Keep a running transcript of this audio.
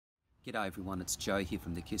G'day everyone, it's Joe here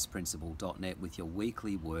from thekissprinciple.net with your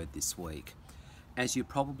weekly word this week. As you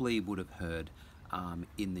probably would have heard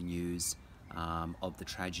in the news of the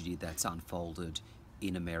tragedy that's unfolded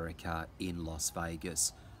in America, in Las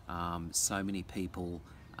Vegas, so many people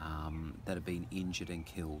that have been injured and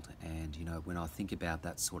killed. And you know, when I think about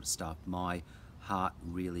that sort of stuff, my heart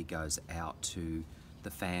really goes out to the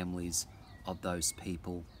families of those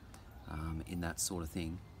people in that sort of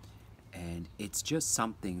thing. And it's just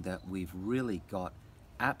something that we've really got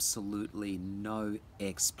absolutely no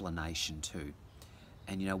explanation to.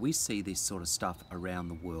 And you know, we see this sort of stuff around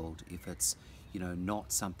the world. If it's, you know,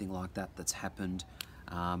 not something like that that's happened,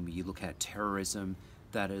 you look at terrorism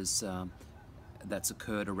that's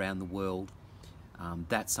occurred around the world,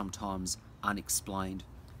 that's sometimes unexplained.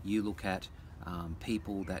 You look at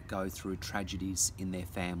people that go through tragedies in their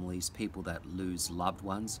families, people that lose loved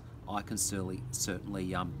ones. I can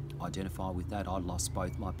certainly identify with that. I lost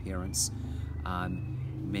both my parents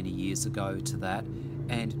many years ago to that.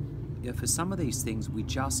 And you know, for some of these things, we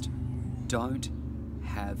just don't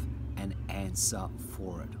have an answer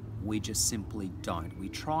for it. We just simply don't. We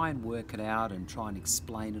try and work it out and try and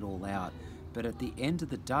explain it all out. But at the end of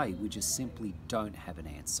the day, we just simply don't have an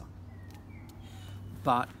answer.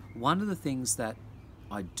 But one of the things that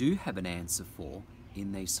I do have an answer for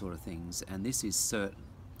in these sort of things, and this is certain,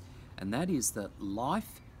 and that is that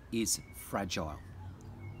life is fragile.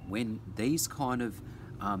 When these kind of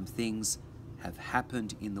things have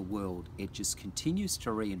happened in the world, it just continues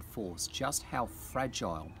to reinforce just how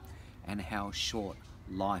fragile and how short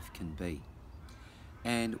life can be.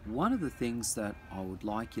 And one of the things that I would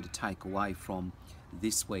like you to take away from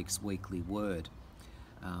this week's weekly word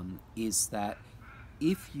is that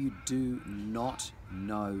if you do not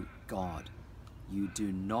know God, you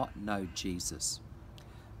do not know Jesus.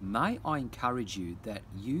 May I encourage you that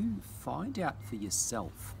you find out for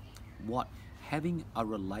yourself what having a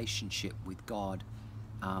relationship with God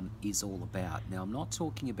is all about. Now, I'm not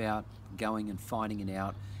talking about going and finding it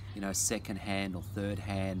out, you know, second hand or third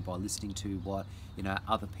hand by listening to what, you know,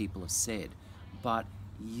 other people have said, but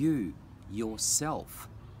you yourself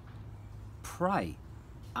pray.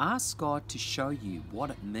 Ask God to show you what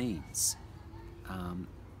it means,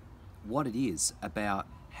 what it is about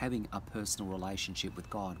having a personal relationship with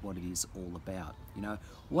God, what it is all about. You know,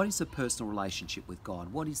 what is a personal relationship with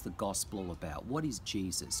God? What is the gospel all about? What is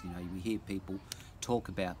Jesus? You know, we hear people talk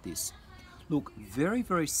about this. Look, very,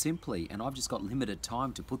 very simply, and I've just got limited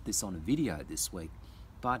time to put this on a video this week,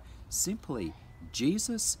 but simply,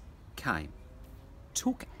 Jesus came,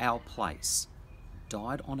 took our place,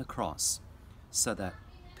 died on a cross, so that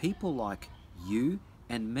people like you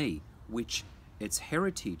and me, which its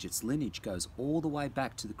heritage, its lineage goes all the way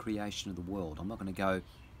back to the creation of the world. I'm not going to go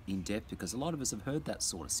in depth because a lot of us have heard that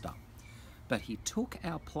sort of stuff. But he took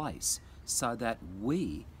our place so that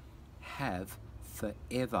we have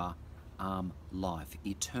forever life,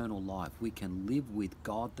 eternal life. We can live with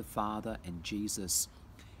God the Father and Jesus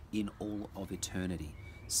in all of eternity.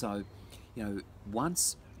 So, you know,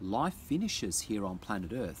 once life finishes here on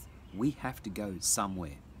planet Earth, we have to go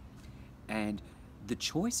somewhere. And the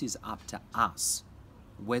choice is up to us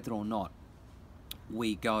whether or not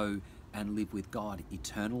we go and live with God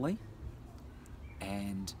eternally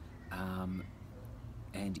and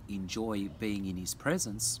enjoy being in His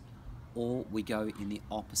presence, or we go in the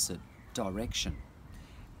opposite direction.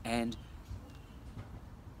 And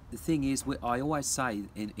the thing is, I always say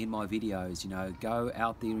in my videos, you know, go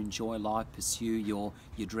out there, enjoy life, pursue your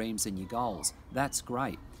dreams and your goals. That's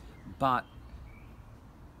great. But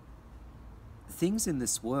things in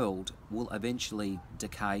this world will eventually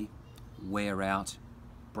decay, wear out,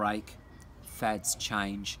 break, fads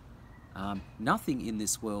change. Nothing in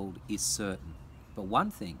this world is certain. But one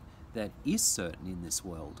thing that is certain in this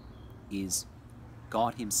world is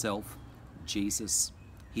God Himself, Jesus,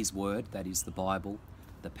 His Word, that is the Bible,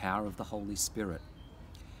 the power of the Holy Spirit.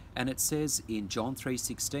 And it says in John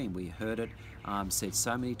 3:16, we heard it said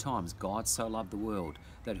so many times, God so loved the world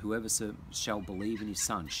that whoever shall believe in His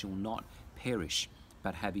Son shall not perish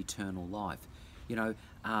but have eternal life. You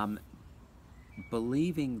know,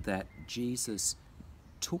 believing that Jesus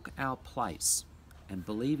took our place and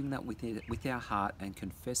believing that with our heart and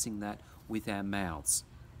confessing that with our mouths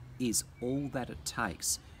is all that it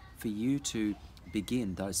takes for you to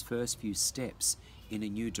begin those first few steps in a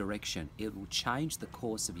new direction. It will change the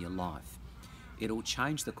course of your life. It'll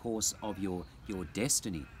change the course of your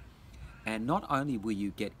destiny. And not only will you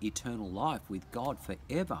get eternal life with God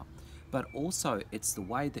forever, but also it's the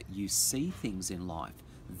way that you see things in life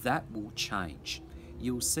that will change.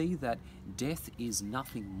 You'll see that death is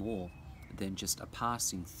nothing more than just a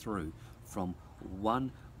passing through from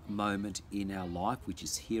one moment in our life, which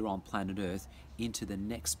is here on planet Earth, into the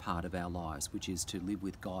next part of our lives, which is to live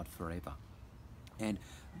with God forever. And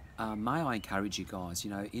may I encourage you guys,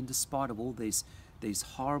 in despite of all these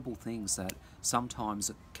horrible things that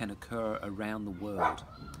sometimes can occur around the world,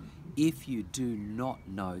 if you do not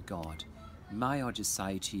know God, may I just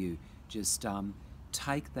say to you, just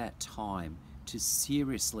take that time to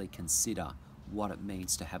seriously consider what it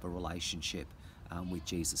means to have a relationship with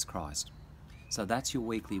Jesus Christ. So that's your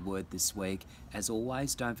weekly word this week. As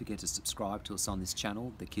always, don't forget to subscribe to us on this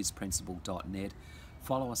channel, thekizprinciple.net.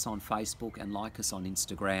 Follow us on Facebook and like us on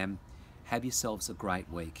Instagram. Have yourselves a great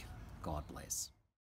week. God bless.